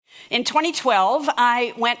In 2012,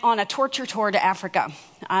 I went on a torture tour to Africa.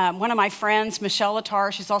 One of my friends, Michelle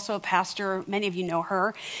Attar, she's also a pastor. Many of you know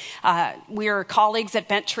her. We are colleagues at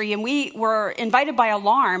Bent Tree, and we were invited by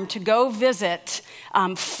Alarm to go visit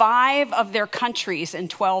 5 of their countries in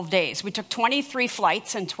 12 days. We took 23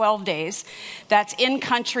 flights in 12 days. That's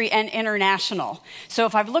in-country and international. So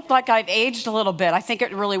if I've looked like I've aged a little bit, I think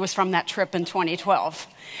it really was from that trip in 2012.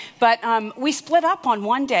 But we split up on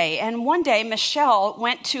one day, and one day Michelle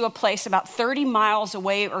went to a place about 30 miles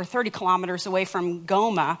away or 30 kilometers away from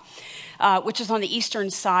Goma, which is on the eastern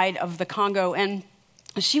side of the Congo, and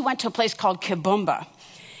she went to a place called Kibumba.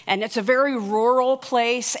 And it's a very rural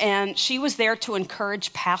place, and she was there to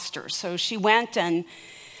encourage pastors. So she went and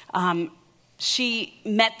she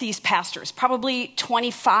met these pastors, probably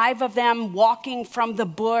 25 of them walking from the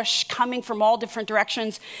bush, coming from all different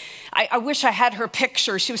directions. I wish I had her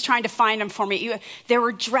picture. She was trying to find them for me. They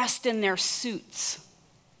were dressed in their suits.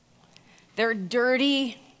 They're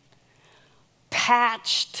dirty,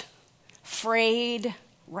 patched, frayed,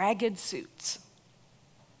 ragged suits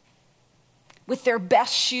with their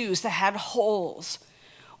best shoes that had holes,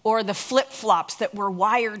 or the flip-flops that were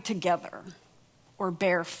wired together, or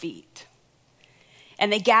bare feet.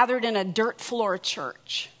 And they gathered in a dirt floor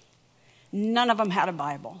church. None of them had a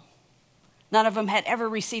Bible. None of them had ever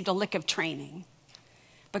received a lick of training.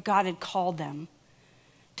 But God had called them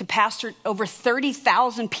to pastor over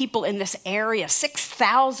 30,000 people in this area,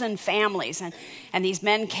 6,000 families. And these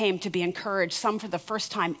men came to be encouraged, some for the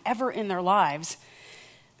first time ever in their lives,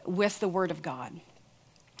 with the Word of God.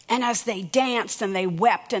 And as they danced and they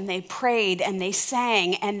wept and they prayed and they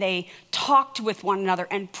sang and they talked with one another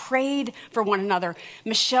and prayed for one another,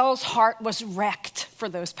 Michelle's heart was wrecked for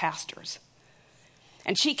those pastors.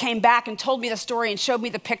 And she came back and told me the story and showed me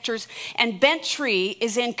the pictures. And Bent Tree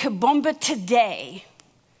is in Kibumba today.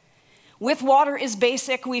 With Water is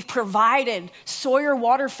Basic, we've provided Sawyer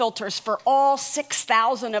water filters for all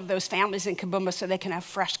 6,000 of those families in Kibumba so they can have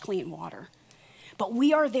fresh, clean water. But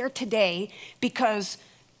we are there today because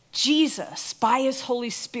Jesus, by his Holy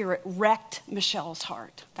Spirit, wrecked Michelle's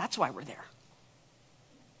heart. That's why we're there.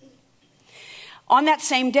 On that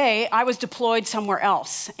same day, I was deployed somewhere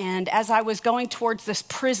else. And as I was going towards this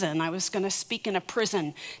prison, I was going to speak in a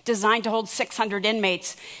prison designed to hold 600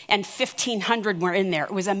 inmates, and 1,500 were in there.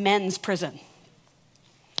 It was a men's prison.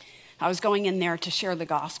 I was going in there to share the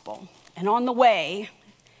gospel. And on the way,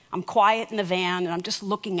 I'm quiet in the van, and I'm just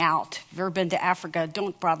looking out. If you've ever been to Africa,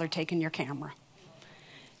 don't bother taking your camera.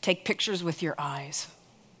 Take pictures with your eyes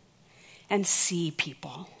and see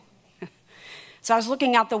people. So I was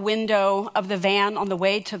looking out the window of the van on the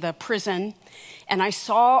way to the prison, and I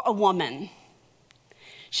saw a woman.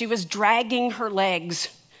 She was dragging her legs.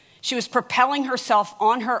 She was propelling herself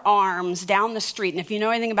on her arms down the street. And if you know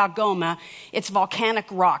anything about Goma, it's volcanic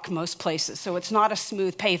rock most places, so it's not a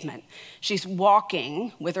smooth pavement. She's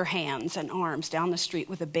walking with her hands and arms down the street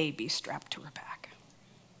with a baby strapped to her back.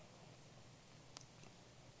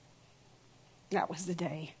 That was the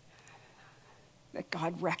day that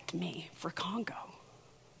God wrecked me for Congo.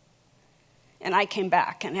 And I came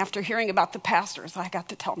back, and after hearing about the pastors, I got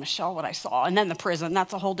to tell Michelle what I saw. And then the prison,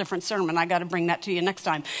 that's a whole different sermon. I got to bring that to you next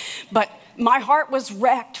time. But my heart was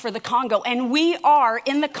wrecked for the Congo. And we are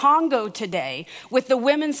in the Congo today with the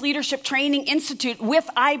Women's Leadership Training Institute, with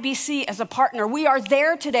IBC as a partner. We are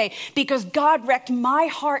there today because God wrecked my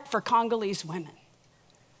heart for Congolese women.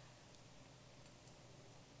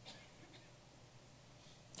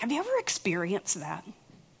 Have you ever experienced that?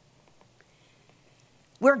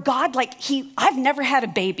 Where God, I've never had a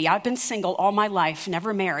baby. I've been single all my life,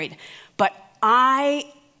 never married. But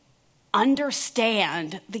I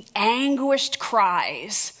understand the anguished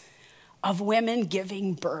cries of women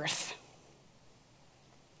giving birth.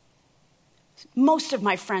 Most of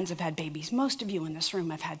my friends have had babies. Most of you in this room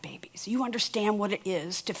have had babies. You understand what it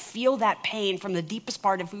is to feel that pain from the deepest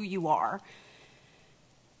part of who you are.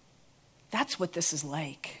 That's what this is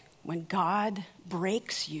like when God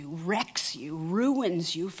breaks you, wrecks you,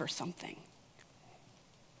 ruins you for something.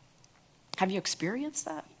 Have you experienced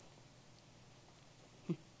that?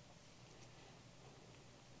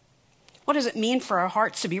 What does it mean for our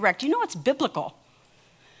hearts to be wrecked? You know, it's biblical.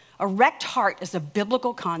 A wrecked heart is a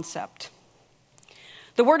biblical concept.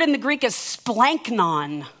 The word in the Greek is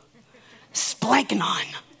splanknon.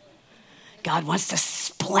 Splanknon. God wants to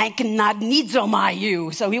splanknadnidzomai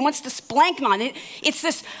you. So he wants to splanknon. It's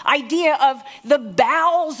this idea of the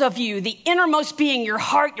bowels of you, the innermost being, your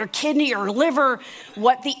heart, your kidney, your liver,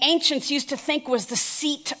 what the ancients used to think was the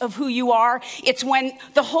seat of who you are. It's when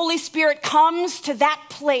the Holy Spirit comes to that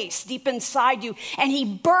place deep inside you and he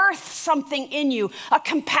births something in you, a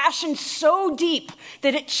compassion so deep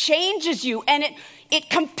that it changes you and it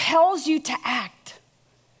compels you to act.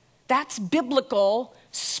 That's biblical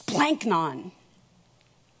splanknon.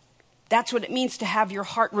 That's what it means to have your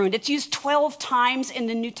heart ruined. It's used 12 times in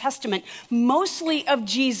the New Testament, mostly of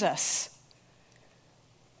Jesus.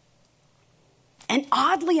 And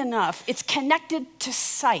oddly enough, it's connected to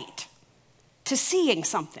sight, to seeing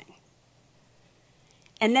something.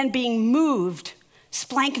 And then being moved,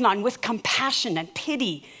 splanknon, with compassion and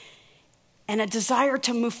pity and a desire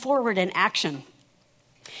to move forward in action.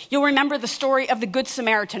 You'll remember the story of the Good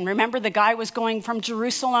Samaritan. Remember the guy was going from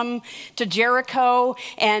Jerusalem to Jericho,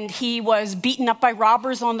 and he was beaten up by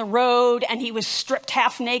robbers on the road, and he was stripped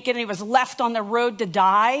half naked, and he was left on the road to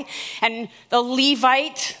die. And the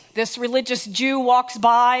Levite, this religious Jew, walks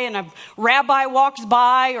by, and a rabbi walks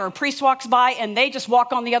by, or a priest walks by, and they just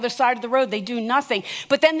walk on the other side of the road. They do nothing.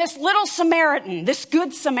 But then this little Samaritan, this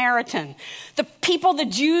Good Samaritan, the people the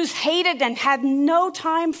Jews hated and had no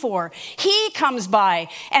time for, he comes by.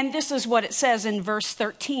 And this is what it says in verse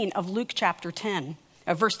 13 of Luke chapter 10,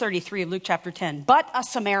 verse 33 of Luke chapter 10. But a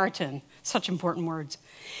Samaritan, such important words,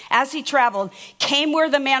 as he traveled, came where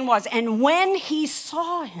the man was. And when he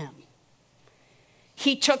saw him,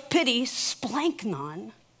 he took pity,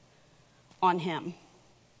 splanknon, on him.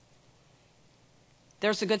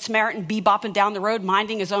 There's a Good Samaritan bebopping down the road,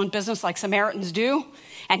 minding his own business like Samaritans do.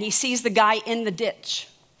 And he sees the guy in the ditch.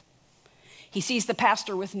 He sees the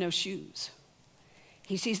pastor with no shoes.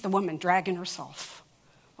 He sees the woman dragging herself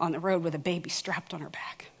on the road with a baby strapped on her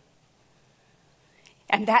back.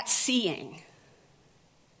 And that seeing,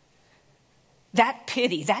 that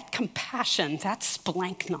pity, that compassion, that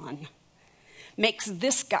splanknon makes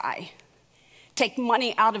this guy take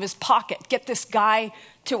money out of his pocket, get this guy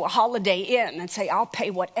to a Holiday Inn and say, I'll pay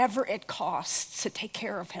whatever it costs to take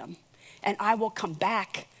care of him. And I will come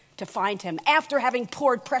back to find him after having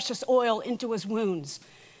poured precious oil into his wounds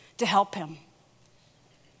to help him.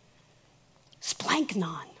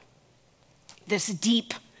 Splanknon, this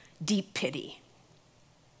deep, deep pity.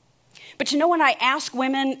 But you know, when I ask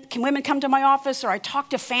women, can women come to my office, or I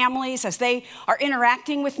talk to families as they are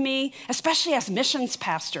interacting with me, especially as missions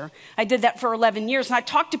pastor. I did that for 11 years, and I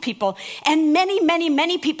talk to people, and many, many,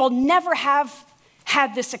 many people never have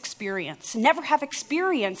had this experience, never have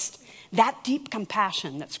experienced that deep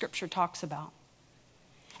compassion that Scripture talks about.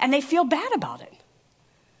 And they feel bad about it.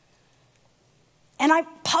 And I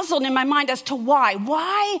puzzled in my mind as to why.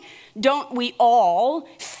 Why don't we all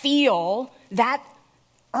feel that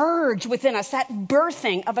urge within us, that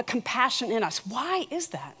birthing of a compassion in us? Why is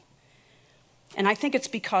that? And I think it's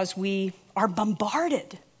because we are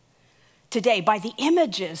bombarded today by the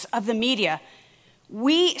images of the media.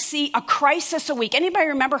 We see a crisis a week. Anybody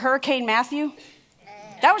remember Hurricane Matthew?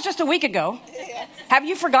 That was just a week ago. Have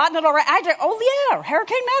you forgotten it already? Oh yeah,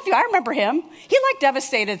 Hurricane Matthew. I remember him. He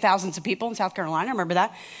devastated thousands of people in South Carolina. I remember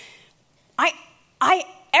that.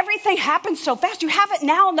 Everything happens so fast. You have it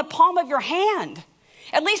now in the palm of your hand.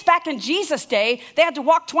 At least back in Jesus' day, they had to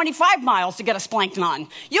walk 25 miles to get a splanknon.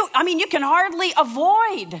 You can hardly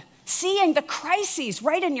avoid seeing the crises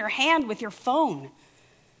right in your hand with your phone.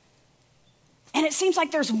 And it seems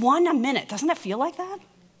like there's one a minute. Doesn't it feel like that?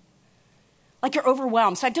 Like you're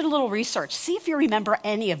overwhelmed. So I did a little research. See if you remember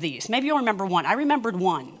any of these. Maybe you'll remember one. I remembered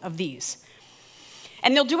one of these.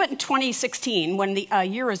 And they'll do it in 2016 when the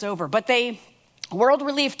year is over. But World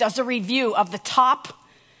Relief does a review of the top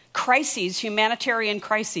crises, humanitarian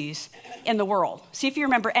crises in the world. See if you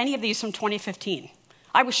remember any of these from 2015.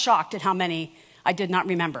 I was shocked at how many I did not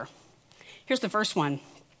remember. Here's the first one.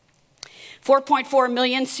 4.4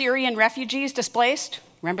 million Syrian refugees displaced.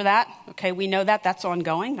 Remember that? Okay, we know that. That's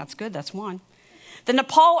ongoing. That's good. That's one. The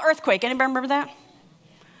Nepal earthquake. Anybody remember that?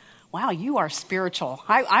 Wow, you are spiritual.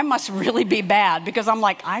 I must really be bad because I'm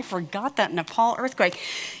like, I forgot that Nepal earthquake.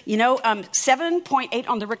 7.8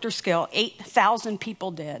 on the Richter scale, 8,000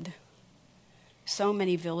 people dead. So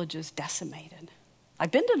many villages decimated.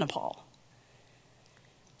 I've been to Nepal.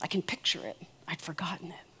 I can picture it. I'd forgotten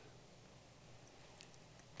it.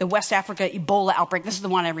 The West Africa Ebola outbreak. This is the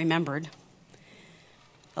one I remembered.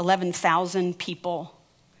 11,000 people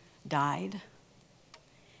died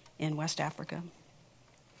in West Africa.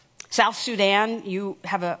 South Sudan, you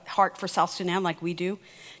have a heart for South Sudan like we do.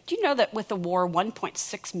 Do you know that with the war,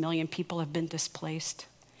 1.6 million people have been displaced?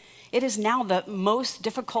 It is now the most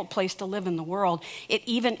difficult place to live in the world. It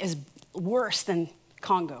even is worse than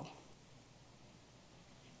Congo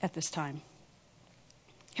at this time.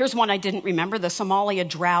 Here's one I didn't remember, the Somalia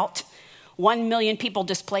drought. 1 million people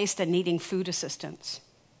displaced and needing food assistance.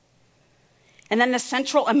 And then the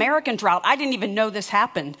Central American drought. I didn't even know this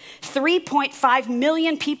happened. 3.5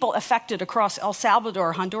 million people affected across El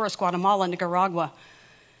Salvador, Honduras, Guatemala, Nicaragua.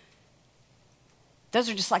 Those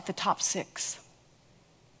are just like the top 6.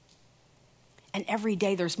 And every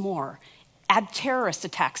day there's more. Add terrorist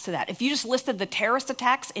attacks to that. If you just listed the terrorist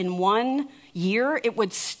attacks in 1 year, it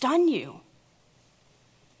would stun you.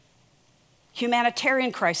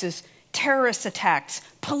 Humanitarian crisis, terrorist attacks,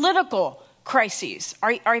 political crises.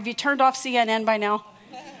 Have you turned off CNN by now?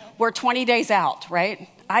 We're 20 days out, right?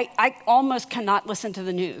 I almost cannot listen to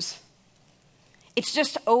the news. It's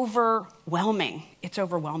just overwhelming. It's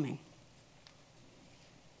overwhelming.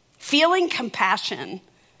 Feeling compassion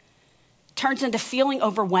turns into feeling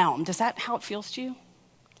overwhelmed. Is that how it feels to you?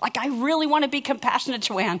 Like, I really want to be compassionate,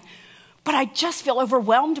 Joanne, but I just feel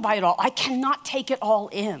overwhelmed by it all. I cannot take it all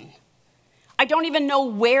in. I don't even know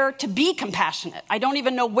where to be compassionate. I don't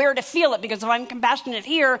even know where to feel it, because if I'm compassionate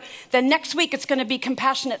here, then next week it's going to be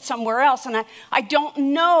compassionate somewhere else. And I don't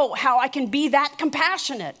know how I can be that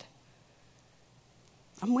compassionate.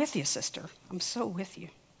 I'm with you, sister. I'm so with you.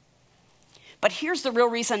 But here's the real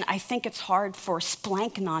reason I think it's hard for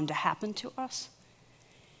splanknon to happen to us.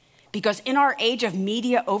 Because in our age of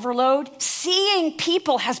media overload, seeing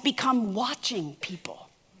people has become watching people.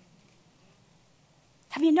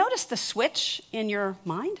 Have you noticed the switch in your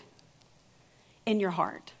mind, in your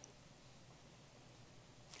heart?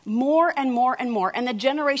 More and more and more, and the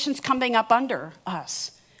generations coming up under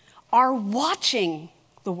us are watching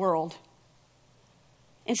the world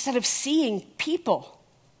instead of seeing people.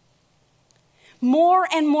 More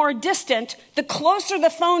and more distant, the closer the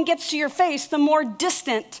phone gets to your face, the more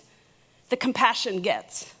distant the compassion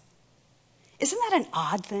gets. Isn't that an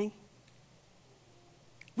odd thing?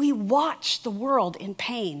 We watch the world in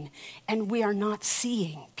pain, and we are not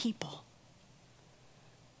seeing people.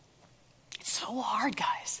 It's so hard,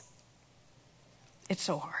 guys. It's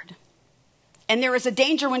so hard. And there is a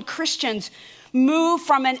danger when Christians move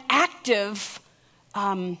from an active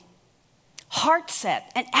heart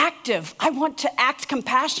set, an active, I want to act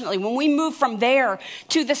compassionately. When we move from there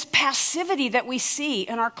to this passivity that we see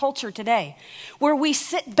in our culture today, where we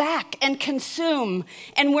sit back and consume,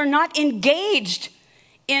 and we're not engaged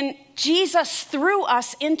in Jesus through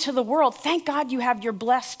us into the world. Thank God you have your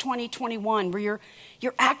blessed 2021 where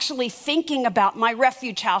you're actually thinking about My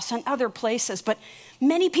Refuge House and other places. But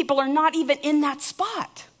many people are not even in that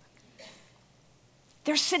spot.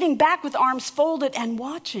 They're sitting back with arms folded and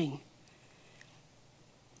watching.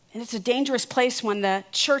 And it's a dangerous place when the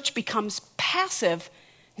church becomes passive,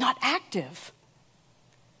 not active.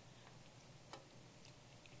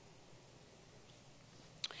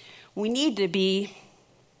 We need to be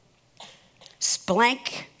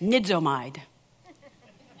splanknidzomide.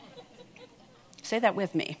 Say that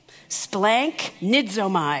with me.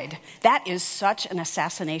 Splanknidzomide. That is such an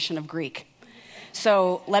assassination of Greek.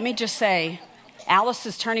 So let me just say, Alice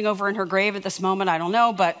is turning over in her grave at this moment. I don't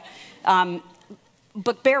know, but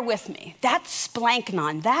bear with me. That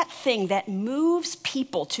splanknon, that thing that moves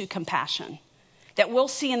people to compassion, that we'll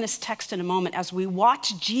see in this text in a moment as we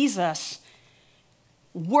watch Jesus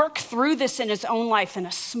work through this in his own life in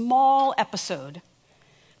a small episode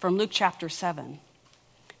from Luke chapter 7.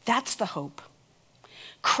 That's the hope.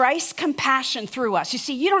 Christ's compassion through us. You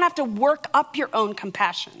see, you don't have to work up your own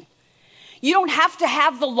compassion. You don't have to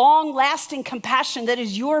have the long-lasting compassion that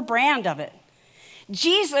is your brand of it.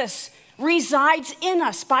 Jesus resides in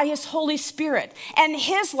us by his Holy Spirit, and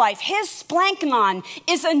his life, his splanknon,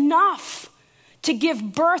 is enough to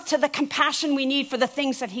give birth to the compassion we need for the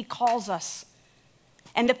things that he calls us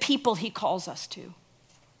and the people he calls us to.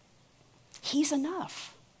 He's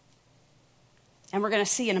enough. And we're going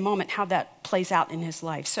to see in a moment how that plays out in his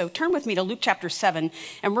life. So turn with me to Luke chapter 7,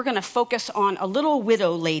 and we're going to focus on a little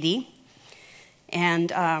widow lady.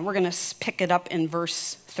 And we're going to pick it up in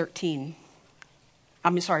verse 13.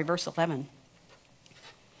 Verse 11.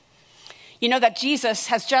 You know that Jesus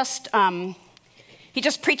has he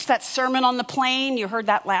just preached that Sermon on the Plain. You heard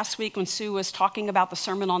that last week when Sue was talking about the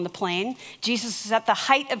Sermon on the Plain. Jesus is at the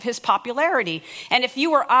height of his popularity. And if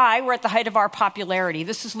you or I were at the height of our popularity,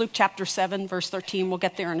 this is Luke chapter 7, verse 13. We'll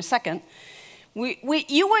get there in a second.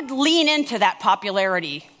 You would lean into that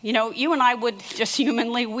popularity. You know, you and I would just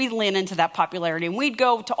humanly, we'd lean into that popularity. And we'd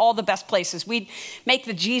go to all the best places. We'd make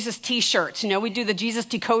the Jesus t-shirts. You know, we'd do the Jesus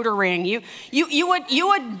decoder ring. You'd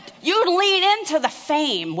lean into the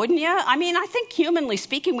fame, wouldn't you? I mean, I think humanly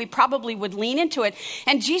speaking, we probably would lean into it.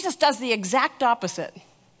 And Jesus does the exact opposite.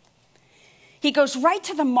 He goes right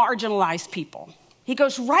to the marginalized people. He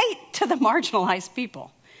goes right to the marginalized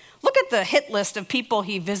people. Look at the hit list of people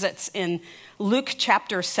he visits in Luke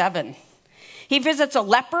chapter 7. He visits a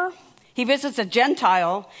leper. He visits a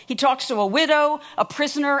Gentile. He talks to a widow, a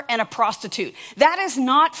prisoner, and a prostitute. That is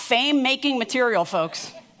not fame-making material,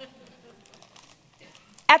 folks.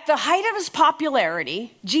 At the height of his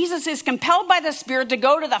popularity, Jesus is compelled by the Spirit to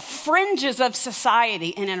go to the fringes of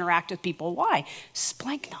society and interact with people. Why?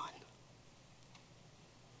 Splanknon.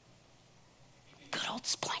 Good old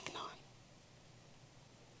splanknon.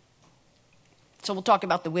 So we'll talk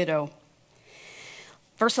about the widow.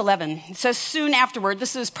 Verse 11, it says, soon afterward,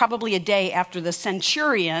 this is probably a day after the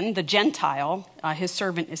centurion, the Gentile, his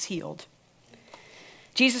servant is healed.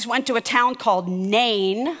 Jesus went to a town called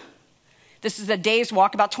Nain. This is a day's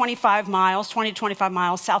walk, about 20 to 25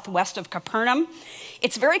 miles southwest of Capernaum.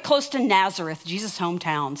 It's very close to Nazareth, Jesus'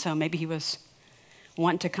 hometown, so maybe he was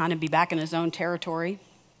wanting to kind of be back in his own territory.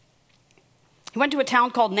 He went to a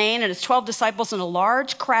town called Nain, and his 12 disciples and a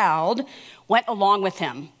large crowd went along with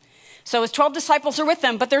him. So his 12 disciples are with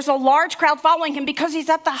him, but there's a large crowd following him because he's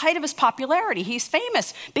at the height of his popularity. He's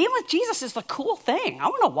famous. Being with Jesus is the cool thing. I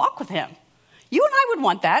want to walk with him. You and I would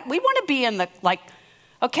want that. We want to be in the,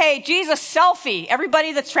 okay, Jesus, selfie.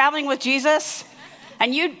 Everybody that's traveling with Jesus,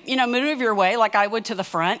 and you maneuver your way like I would to the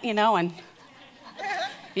front, and,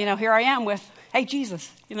 here I am with, hey, Jesus,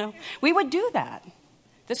 We would do that.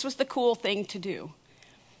 This was the cool thing to do.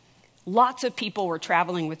 Lots of people were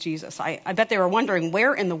traveling with Jesus. I bet they were wondering,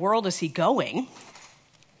 where in the world is he going?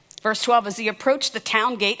 Verse 12, as he approached the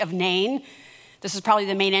town gate of Nain, this is probably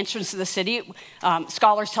the main entrance to the city.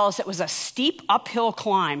 Scholars tell us it was a steep uphill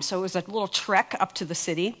climb, so it was a little trek up to the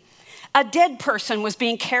city. A dead person was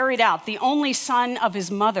being carried out, the only son of his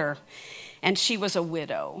mother, and she was a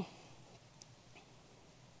widow.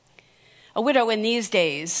 A widow in these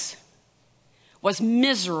days was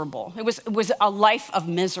miserable. It was a life of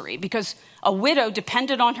misery because a widow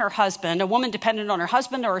depended on her husband, a woman depended on her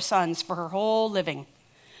husband or her sons for her whole living.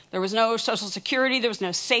 There was no social security, there was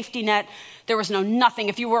no safety net, there was no nothing.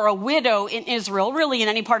 If you were a widow in Israel, really in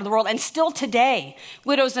any part of the world, and still today,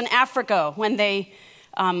 widows in Africa, when they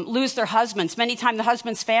lose their husbands, many times the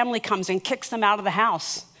husband's family comes and kicks them out of the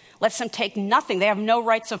house, lets them take nothing. They have no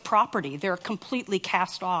rights of property. They're completely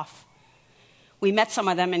cast off. We met some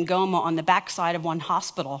of them in Goma on the backside of one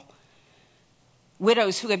hospital.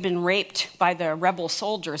 Widows who had been raped by the rebel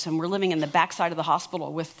soldiers and were living in the backside of the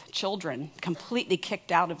hospital with children, completely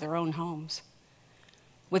kicked out of their own homes.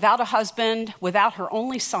 Without a husband, without her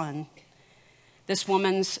only son, this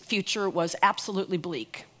woman's future was absolutely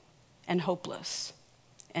bleak and hopeless.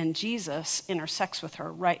 And Jesus intersects with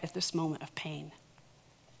her right at this moment of pain.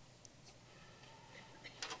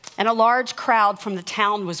 And a large crowd from the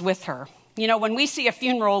town was with her. When we see a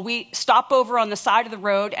funeral, we stop over on the side of the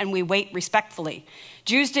road and we wait respectfully.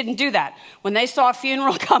 Jews didn't do that. When they saw a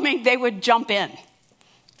funeral coming, they would jump in.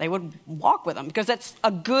 They would walk with them because it's a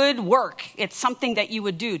good work. It's something that you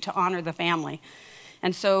would do to honor the family.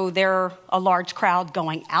 And so there a large crowd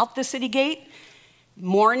going out the city gate,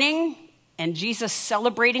 mourning, and Jesus'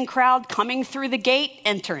 celebrating crowd coming through the gate,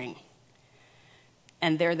 entering.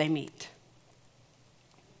 And there they meet.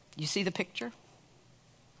 You see the picture?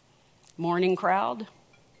 Mourning crowd,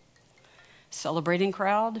 celebrating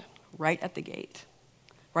crowd, right at the gate,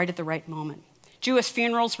 right at the right moment. Jewish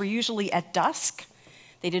funerals were usually at dusk.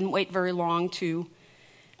 They didn't wait very long to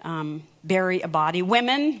bury a body.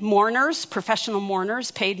 Women, mourners, professional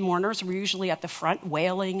mourners, paid mourners, were usually at the front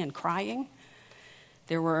wailing and crying.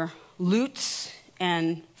 There were lutes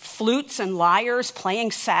and flutes and lyres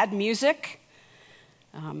playing sad music.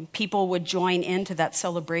 People would join into that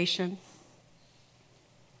celebration.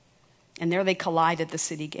 And there they collide at the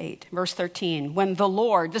city gate. Verse 13, when the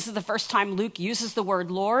Lord, this is the first time Luke uses the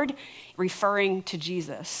word Lord, referring to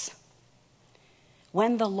Jesus.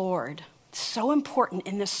 When the Lord, so important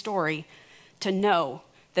in this story to know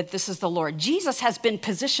that this is the Lord. Jesus has been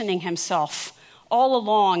positioning himself all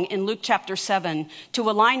along in Luke chapter 7 to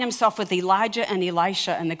align himself with Elijah and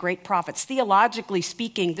Elisha and the great prophets. Theologically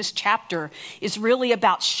speaking, this chapter is really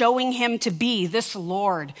about showing him to be this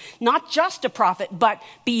Lord, not just a prophet, but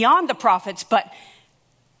beyond the prophets, but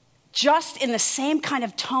just in the same kind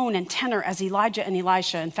of tone and tenor as Elijah and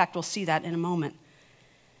Elisha. In fact, we'll see that in a moment.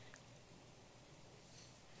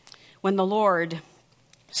 When the Lord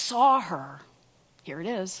saw her, here it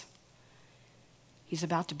is, he's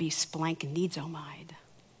about to be splanknizomied.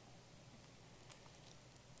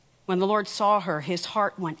 When the Lord saw her, his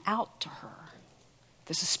heart went out to her.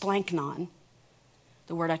 This is splanknon,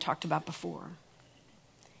 the word I talked about before.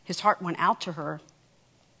 His heart went out to her.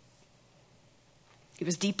 He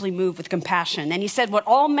was deeply moved with compassion. And he said what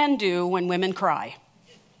all men do when women cry.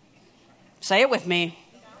 Say it with me.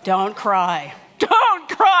 Don't cry. Don't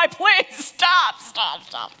cry, please. Stop.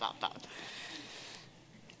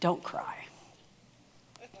 Don't cry.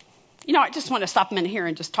 You know, I just want to stop a minute here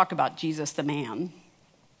and just talk about Jesus, the man.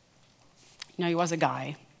 You know, he was a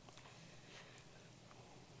guy.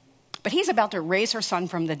 But he's about to raise her son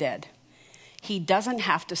from the dead. He doesn't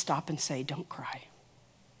have to stop and say, don't cry.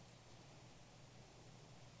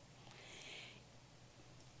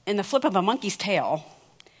 In the flip of a monkey's tail,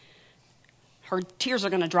 her tears are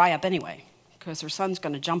going to dry up anyway, because her son's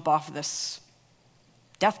going to jump off this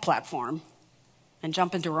death platform and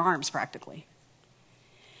jump into her arms practically.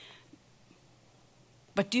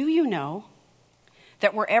 But do you know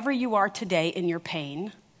that wherever you are today in your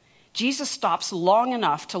pain, Jesus stops long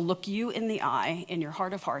enough to look you in the eye in your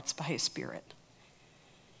heart of hearts by his Spirit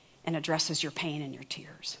and addresses your pain and your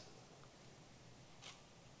tears.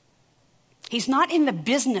 He's not in the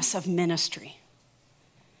business of ministry.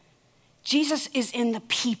 Jesus is in the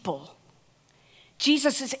people.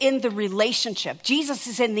 Jesus is in the relationship. Jesus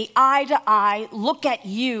is in the eye-to-eye, look at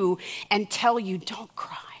you and tell you, don't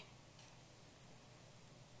cry.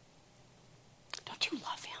 Don't you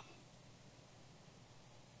love him?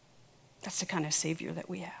 That's the kind of Savior that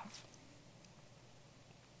we have.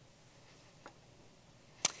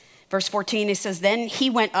 Verse 14, he says, then he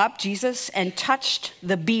went up, Jesus, and touched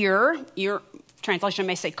the bier. Your translation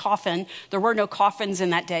may say coffin. There were no coffins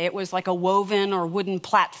in that day. It was like a woven or wooden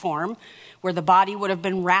platform where the body would have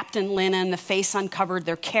been wrapped in linen, the face uncovered.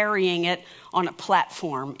 They're carrying it on a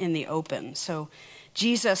platform in the open. So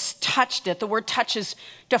Jesus touched it. The word touch is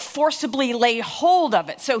to forcibly lay hold of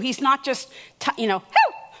it. So he's not just, he's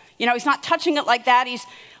not touching it like that. He's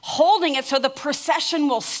holding it so the procession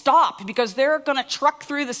will stop because they're going to truck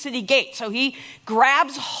through the city gate. So he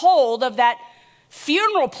grabs hold of that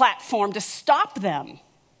funeral platform to stop them.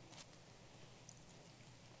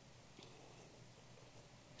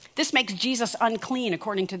 This makes Jesus unclean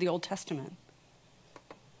according to the Old Testament.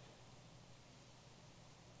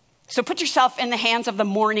 So put yourself in the hands of the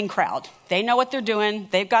mourning crowd. They know what they're doing.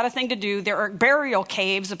 They've got a thing to do. There are burial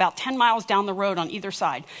caves about 10 miles down the road on either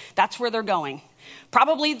side. That's where they're going.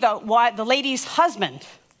 Probably the lady's husband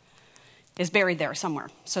is buried there somewhere.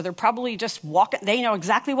 So they're probably just walking. They know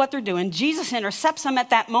exactly what they're doing. Jesus intercepts them at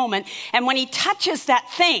that moment. And when he touches that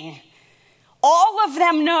thing, all of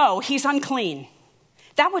them know he's unclean.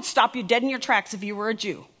 That would stop you dead in your tracks if you were a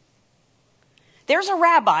Jew. There's a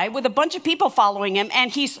rabbi with a bunch of people following him,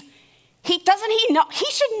 and he should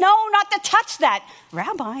know not to touch that.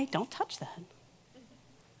 Rabbi, don't touch that.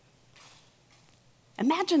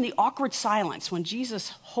 Imagine the awkward silence when Jesus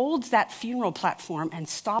holds that funeral platform and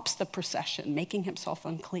stops the procession, making himself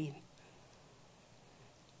unclean.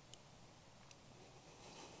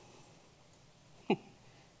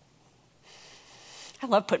 I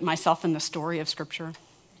love putting myself in the story of Scripture.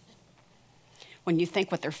 When you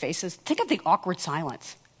think what their face is, think of the awkward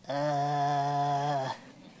silence.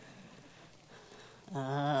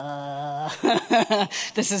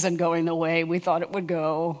 This isn't going the way we thought it would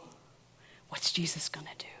go. What's Jesus going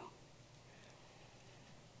to do?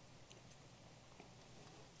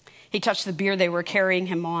 He touched the bier they were carrying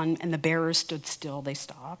him on, and the bearers stood still. They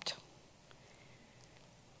stopped.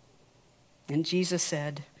 And Jesus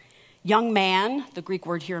said, young man, the Greek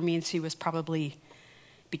word here means he was probably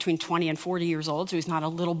between 20 and 40 years old, so he's not a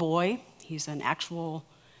little boy. He's an actual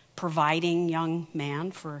providing young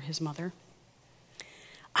man for his mother.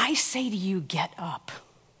 I say to you, get up.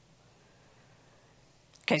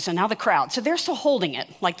 Okay, so now the crowd. So they're still holding it.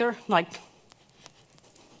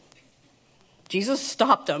 Jesus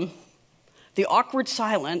stopped them. The awkward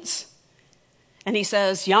silence. And he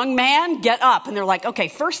says, young man, get up. And they're like, okay,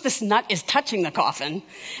 first this nut is touching the coffin.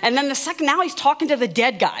 And then the second, now he's talking to the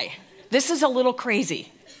dead guy. This is a little crazy.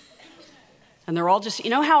 And they're all just, you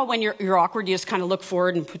know how when you're awkward, you just kind of look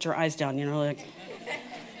forward and put your eyes down, like,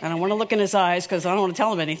 I don't want to look in his eyes because I don't want to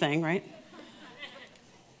tell him anything, right?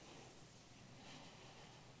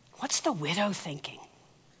 What's the widow thinking?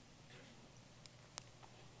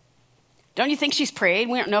 Don't you think she's prayed?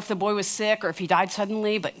 We don't know if the boy was sick or if he died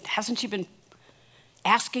suddenly, but hasn't she been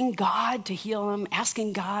asking God to heal him,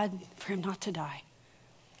 asking God for him not to die?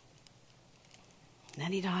 And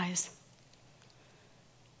then he dies.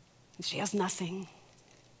 And she has nothing.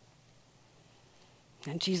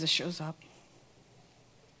 And Jesus shows up.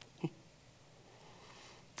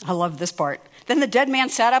 I love this part. Then the dead man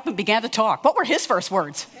sat up and began to talk. What were his first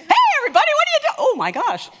words? Hey, everybody, what are you doing? Oh, my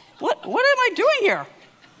gosh. What am I doing here?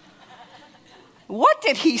 What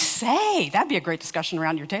did he say? That'd be a great discussion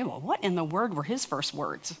around your table. What in the word were his first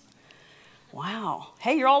words? Wow.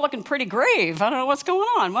 Hey, you're all looking pretty grave. I don't know what's going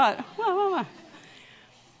on. What?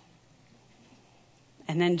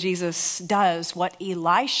 And then Jesus does what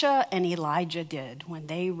Elisha and Elijah did when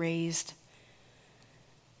they raised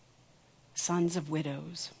sons of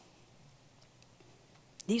widows.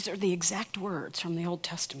 These are the exact words from the Old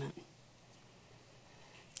Testament.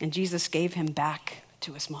 And Jesus gave him back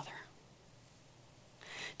to his mother.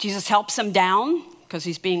 Jesus helps him down because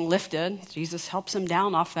he's being lifted. Jesus helps him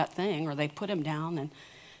down off that thing, or they put him down, and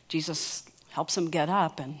Jesus helps him get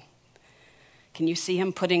up. And can you see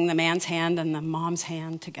him putting the man's hand and the mom's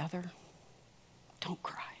hand together? Don't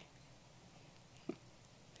cry.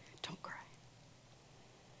 Don't cry.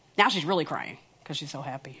 Now she's really crying because she's so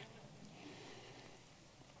happy.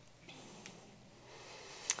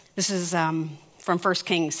 This is from 1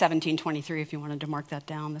 Kings 17:23, if you wanted to mark that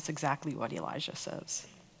down. That's exactly what Elijah says.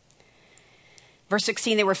 Verse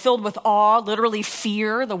 16, they were filled with awe, literally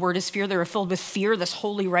fear. The word is fear. They were filled with fear, this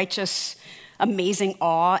holy, righteous, amazing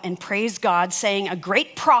awe, and praised God, saying, a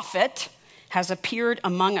great prophet has appeared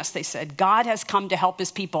among us, they said. God has come to help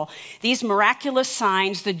his people. These miraculous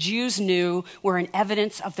signs the Jews knew were an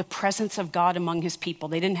evidence of the presence of God among his people.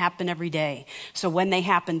 They didn't happen every day. So when they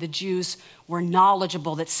happened, the Jews were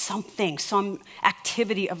knowledgeable that some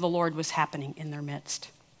activity of the Lord was happening in their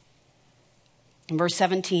midst. And verse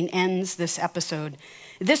 17 ends this episode.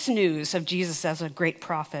 This news of Jesus as a great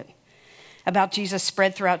prophet about Jesus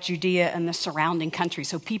spread throughout Judea and the surrounding country.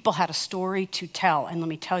 So people had a story to tell. And let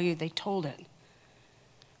me tell you, they told it.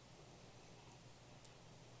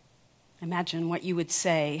 Imagine what you would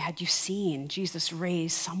say had you seen Jesus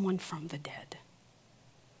raise someone from the dead.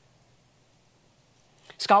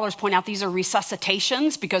 Scholars point out these are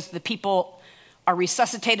resuscitations because the people are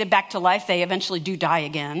resuscitated back to life. They eventually do die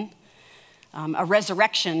again. A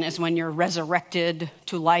resurrection is when you're resurrected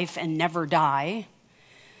to life and never die.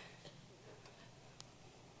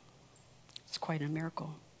 It's quite a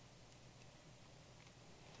miracle.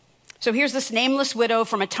 So here's this nameless widow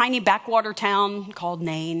from a tiny backwater town called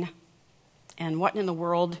Nain. And what in the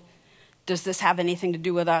world does this have anything to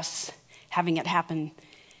do with us having it happen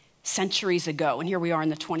centuries ago? And here we are in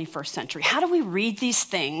the 21st century. How do we read these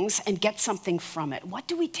things and get something from it? What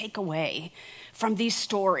do we take away from these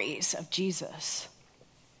stories of Jesus?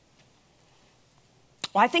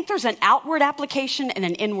 Well, I think there's an outward application and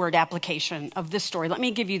an inward application of this story. Let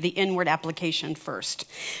me give you the inward application first.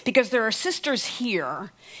 Because there are sisters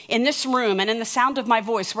here in this room and in the sound of my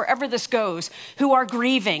voice, wherever this goes, who are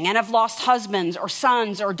grieving and have lost husbands or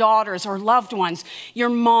sons or daughters or loved ones. Your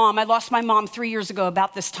mom, I lost my mom 3 years ago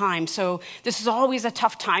about this time. So this is always a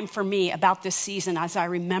tough time for me about this season as I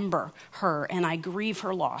remember her and I grieve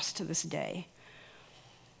her loss to this day.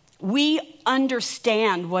 We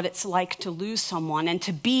understand what it's like to lose someone and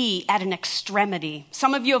to be at an extremity.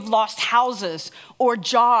 Some of you have lost houses or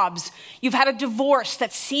jobs. You've had a divorce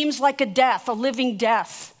that seems like a death, a living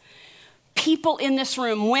death. People in this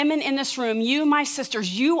room, women in this room, you, my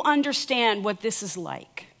sisters, you understand what this is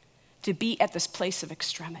like to be at this place of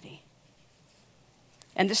extremity.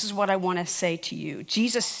 And this is what I want to say to you.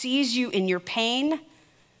 Jesus sees you in your pain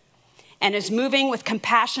and is moving with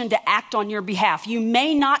compassion to act on your behalf. You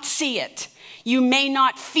may not see it. You may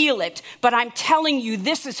not feel it, but I'm telling you,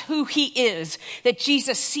 this is who he is, that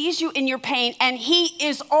Jesus sees you in your pain and he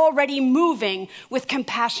is already moving with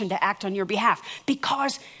compassion to act on your behalf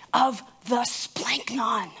because of the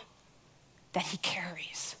splanknon that he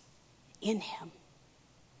carries in him.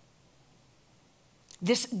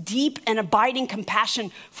 This deep and abiding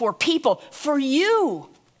compassion for people, for you.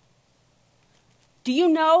 Do you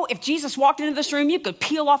know if Jesus walked into this room, you could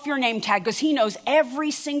peel off your name tag because he knows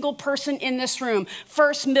every single person in this room,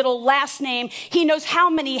 first, middle, last name. He knows how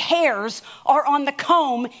many hairs are on the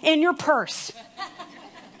comb in your purse.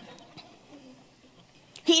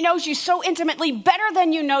 He knows you so intimately, better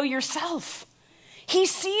than you know yourself. He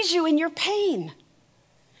sees you in your pain.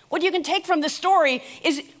 What you can take from this story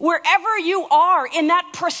is wherever you are in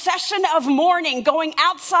that procession of mourning, going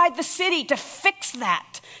outside the city to fix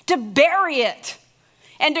that, to bury it,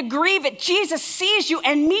 and to grieve it, Jesus sees you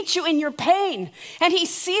and meets you in your pain. And he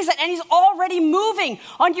sees it and he's already moving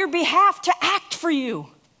on your behalf to act for you.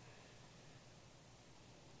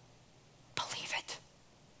 Believe it.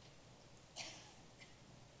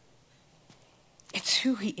 It's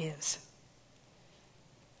who he is.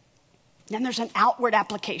 Then there's an outward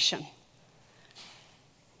application.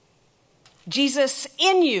 Jesus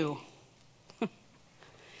in you.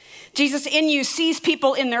 Jesus in you sees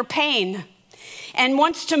people in their pain and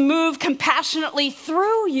wants to move compassionately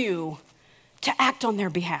through you to act on their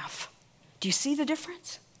behalf. Do you see the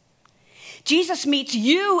difference? Jesus meets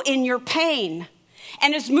you in your pain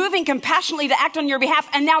and is moving compassionately to act on your behalf.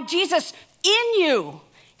 And now Jesus in you.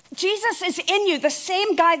 Jesus is in you. The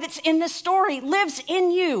same guy that's in this story lives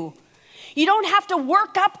in you. You don't have to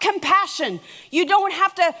work up compassion. You don't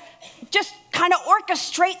have to just kind of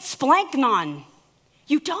orchestrate splanknon.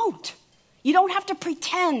 You don't. You don't have to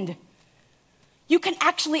pretend. You can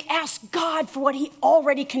actually ask God for what he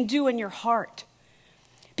already can do in your heart,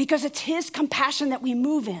 because it's his compassion that we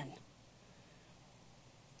move in.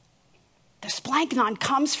 The splanknon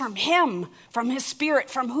comes from him, from his spirit,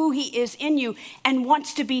 from who he is in you and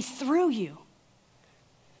wants to be through you.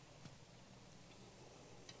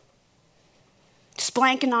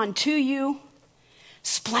 Splanknon to you,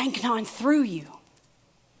 splanknon through you.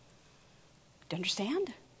 Do you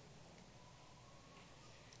understand?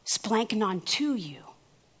 Splanknon to you,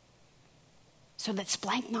 so that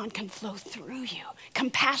splanknon can flow through you.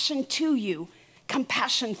 Compassion to you,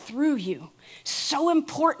 compassion through you. So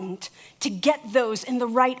important to get those in the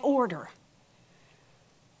right order.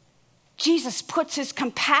 Jesus puts his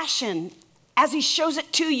compassion as he shows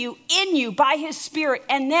it to you, in you, by his Spirit,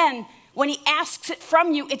 and then when he asks it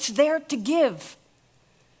from you, it's there to give.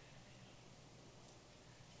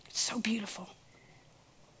 It's so beautiful.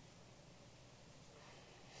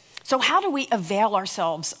 So how do we avail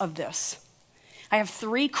ourselves of this? I have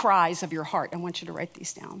 3 cries of your heart. I want you to write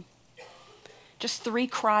these down. Just 3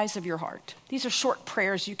 cries of your heart. These are short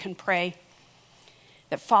prayers you can pray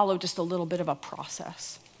that follow just a little bit of a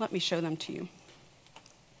process. Let me show them to you.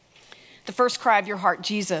 The first cry of your heart: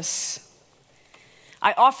 Jesus,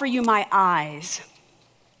 I offer you my eyes.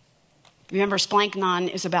 Remember, splanknon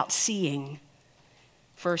is about seeing.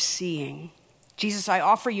 First, seeing. Jesus, I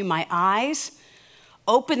offer you my eyes.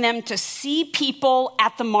 Open them to see people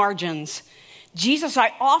at the margins. Jesus,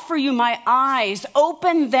 I offer you my eyes.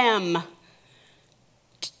 Open them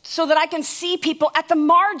so that I can see people at the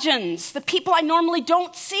margins, the people I normally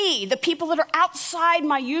don't see, the people that are outside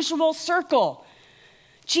my usual circle.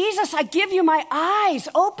 Jesus, I give you my eyes.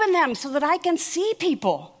 Open them so that I can see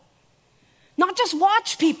people. Not just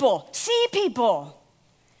watch people, see people.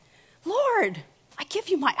 Lord, I give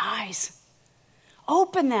you my eyes.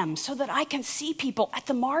 Open them so that I can see people at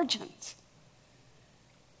the margins.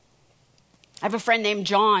 I have a friend named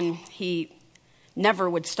John. He never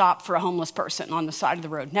would stop for a homeless person on the side of the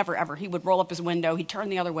road. Never, ever. He would roll up his window. He'd turn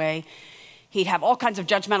the other way. He'd have all kinds of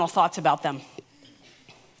judgmental thoughts about them.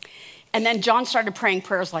 And then John started praying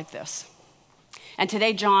prayers like this. And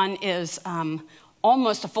today John is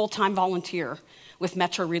almost a full-time volunteer with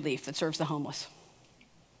Metro Relief that serves the homeless.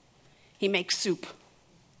 He makes soup.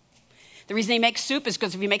 The reason he makes soup is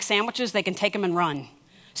because if you make sandwiches, they can take them and run.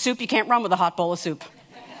 Soup, you can't run with a hot bowl of soup.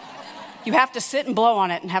 You have to sit and blow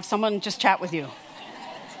on it and have someone just chat with you.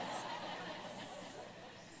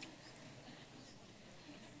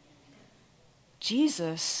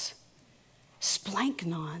 Jesus,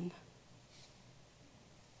 splanknon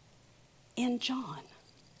in John,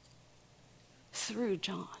 through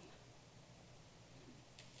John,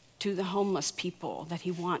 to the homeless people that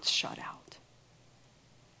he wants shut out.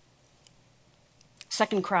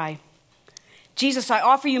 Second cry, Jesus, I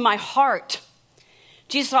offer you my heart.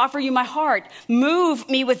 Jesus, I offer you my heart. Move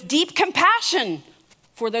me with deep compassion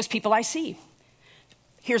for those people I see.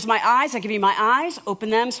 Here's my eyes. I give you my eyes. Open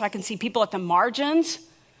them so I can see people at the margins.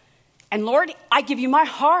 And Lord, I give you my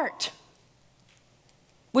heart.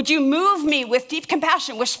 Would you move me with deep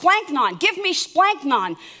compassion, with splanknon? Give me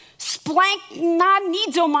splanknon.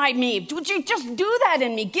 Splanknonizomai me. Would you just do that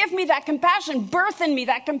in me? Give me that compassion. Birth in me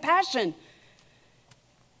that compassion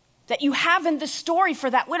that you have in the story for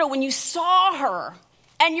that widow when you saw her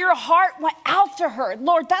and your heart went out to her.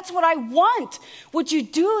 Lord, that's what I want. Would you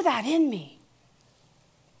do that in me?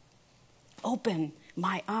 Open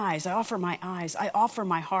my eyes. I offer my eyes. I offer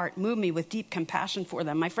my heart. Move me with deep compassion for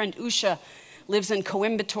them. My friend Usha lives in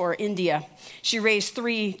Coimbatore, India. She raised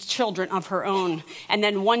 3 children of her own. And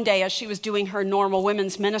then one day, as she was doing her normal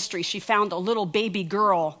women's ministry, she found a little baby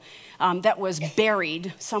girl that was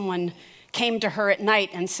buried. Someone came to her at night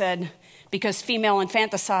and said, because female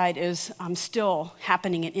infanticide is still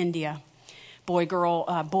happening in India, boy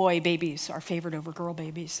babies are favored over girl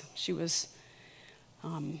babies. She was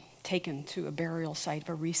taken to a burial site of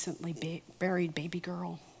a recently buried baby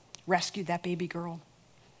girl, rescued that baby girl.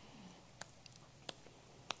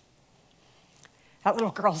 That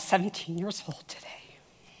little girl is 17 years old today.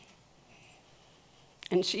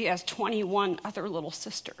 And she has 21 other little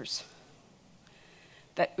sisters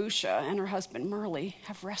that Usha and her husband Merle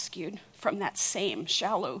have rescued from that same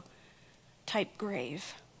shallow type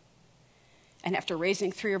grave. And after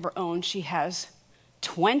raising 3 of her own, she has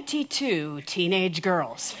 22 teenage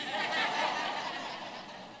girls.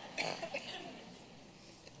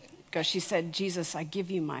 Because she said, Jesus, I give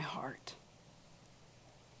you my heart.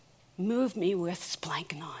 Move me with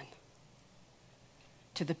splanchnon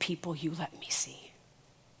to the people you let me see.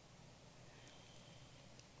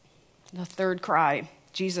 The third cry,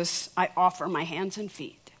 Jesus, I offer my hands and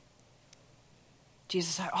feet.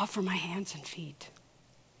 Jesus, I offer my hands and feet.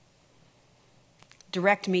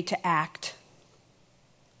 Direct me to act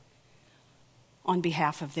on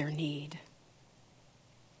behalf of their need.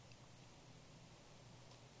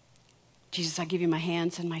 Jesus, I give you my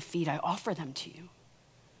hands and my feet. I offer them to you.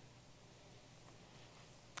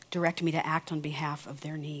 Direct me to act on behalf of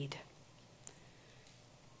their need.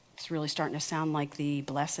 It's really starting to sound like the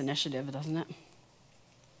Bless Initiative, doesn't it?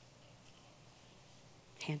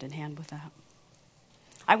 Hand in hand with that.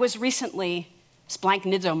 I was recently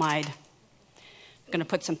splanchnizomide. I'm going to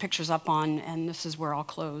put some pictures up on, and this is where I'll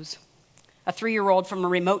close. A 3-year-old from a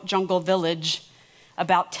remote jungle village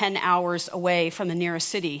about 10 hours away from the nearest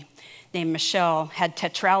city named Michelle had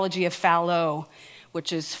tetralogy of Fallot,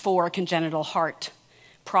 which is 4 congenital heart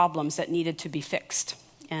problems that needed to be fixed.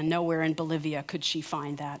 And nowhere in Bolivia could she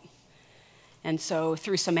find that. And so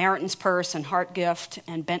through Samaritan's Purse and Heart Gift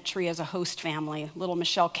and Bentry as a host family, little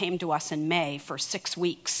Michelle came to us in May for 6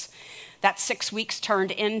 weeks. That 6 weeks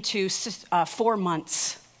turned into 4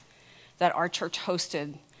 months that our church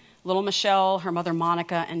hosted. Little Michelle, her mother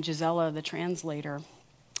Monica, and Gisela, the translator.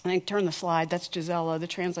 I think turn the slide. That's Gisela, the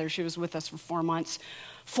translator. She was with us for 4 months.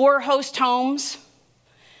 4 host homes,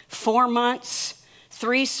 4 months,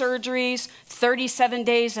 3 surgeries, 37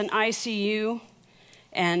 days in ICU.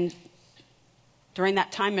 And during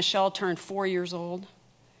that time, Michelle turned 4 years old.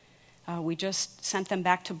 We just sent them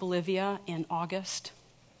back to Bolivia in August.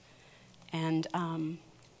 And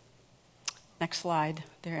next slide.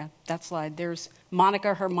 There, that slide. There's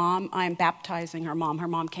Monica, her mom. I'm baptizing her mom. Her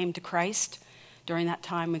mom came to Christ. During that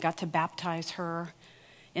time, we got to baptize her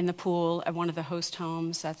in the pool at one of the host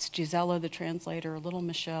homes. That's Gisela, the translator, little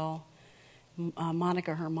Michelle,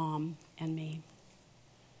 Monica, her mom, and me.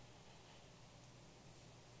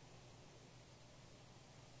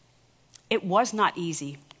 It was not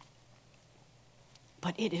easy,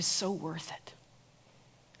 but it is so worth it.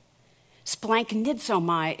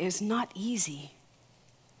 Splanchnizomai is not easy,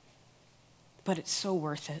 but it's so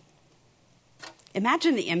worth it.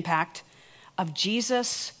 Imagine the impact of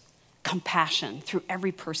Jesus' compassion through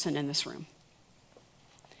every person in this room.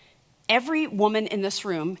 Every woman in this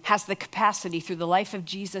room has the capacity through the life of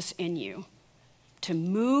Jesus in you to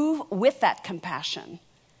move with that compassion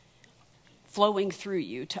flowing through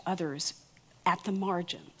you to others at the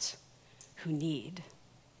margins who need.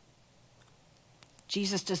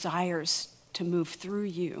 Jesus desires to move through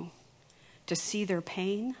you to see their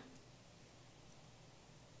pain,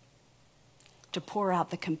 to pour out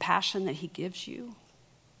the compassion that he gives you,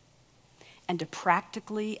 and to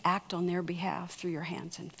practically act on their behalf through your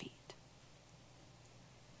hands and feet.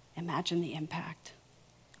 Imagine the impact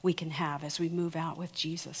we can have as we move out with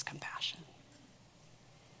Jesus' compassion.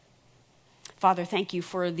 Father, thank you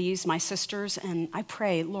for these, my sisters, and I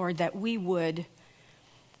pray, Lord, that we would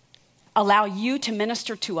allow you to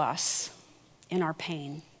minister to us in our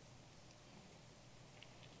pain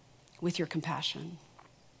with your compassion.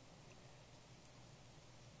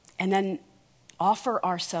 And then offer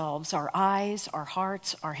ourselves, our eyes, our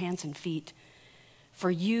hearts, our hands and feet,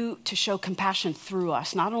 for you to show compassion through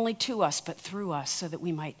us, not only to us, but through us, so that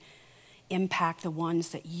we might impact the ones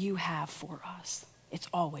that you have for us. It's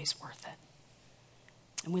always worth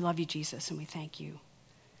it. And we love you, Jesus, and we thank you.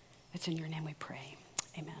 It's in your name we pray.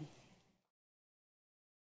 Amen.